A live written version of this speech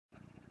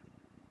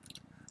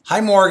Hi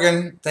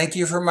Morgan, thank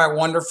you for my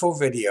wonderful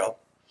video.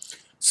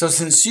 So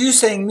since you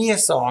sang me a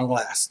song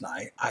last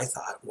night, I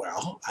thought,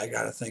 well, I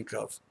gotta think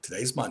of,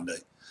 today's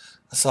Monday,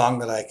 a song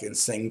that I can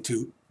sing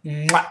to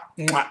to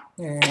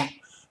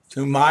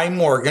my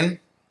Morgan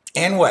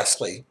and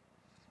Wesley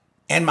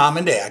and Mom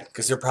and Dad,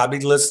 because they're probably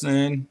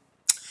listening.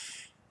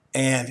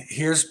 And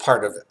here's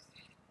part of it.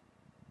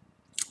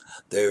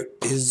 There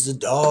is a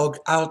dog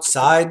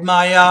outside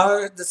my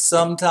yard that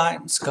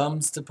sometimes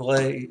comes to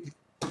play.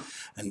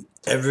 And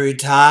every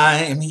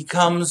time he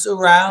comes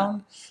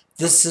around,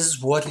 this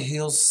is what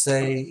he'll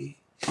say.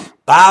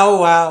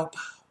 Bow wow,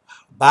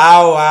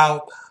 bow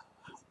wow,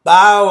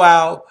 bow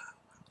wow,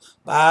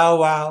 bow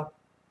wow.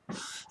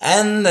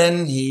 And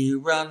then he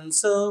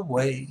runs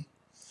away.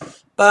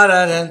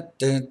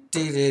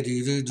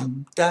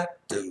 Ba-da-da-da-dee-dee-dee-dee-doo,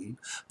 da-doo,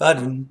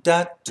 ba-doom,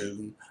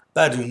 da-doo,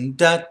 ba-doom,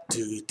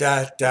 da-doo,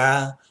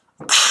 da-da.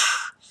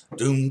 Ah,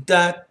 doom,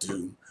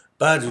 da-doo,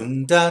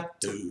 ba-doom,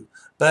 da-doo,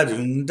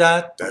 ba-doom,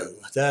 da-doo,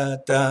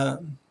 da-da.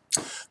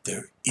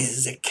 There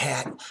is a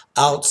cat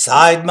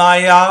outside my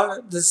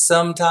yard that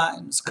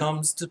sometimes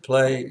comes to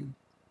play.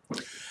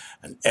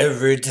 And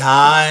every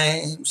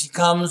time she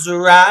comes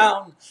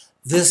around,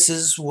 this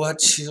is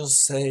what she'll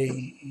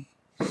say.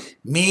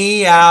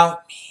 Meow,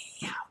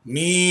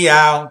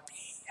 meow,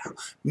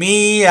 meow,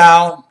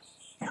 meow,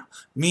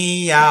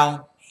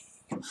 meow.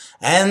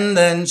 And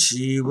then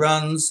she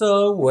runs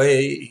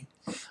away.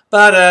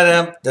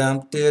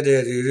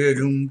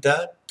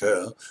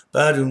 Ba-da-dum-dum-dee-dee-dee-dum-da-da,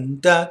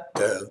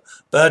 ba-dum-da-da,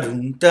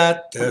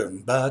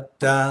 ba-dum-da-dum,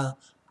 ba-da.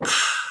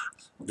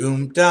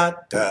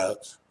 Doom-da-da,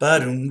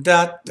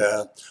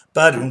 ba-dum-da-da,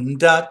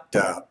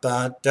 ba-dum-da-da,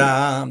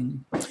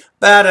 ba-dum.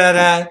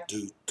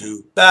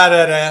 Ba-da-da-doo-doo,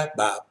 ba-da-da,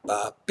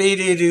 ba-ba,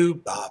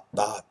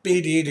 ba-ba,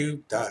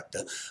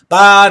 doo-da-da,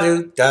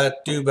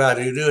 ba-doo-da-doo,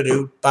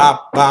 ba-doo-doo-doo,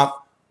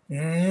 ba-ba.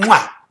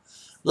 Mwah!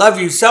 Love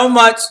you so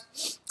much,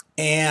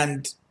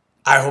 and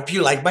I hope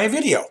you like my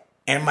video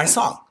and my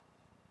song.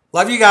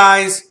 Love you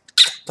guys.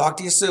 Talk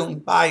to you soon.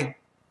 Bye.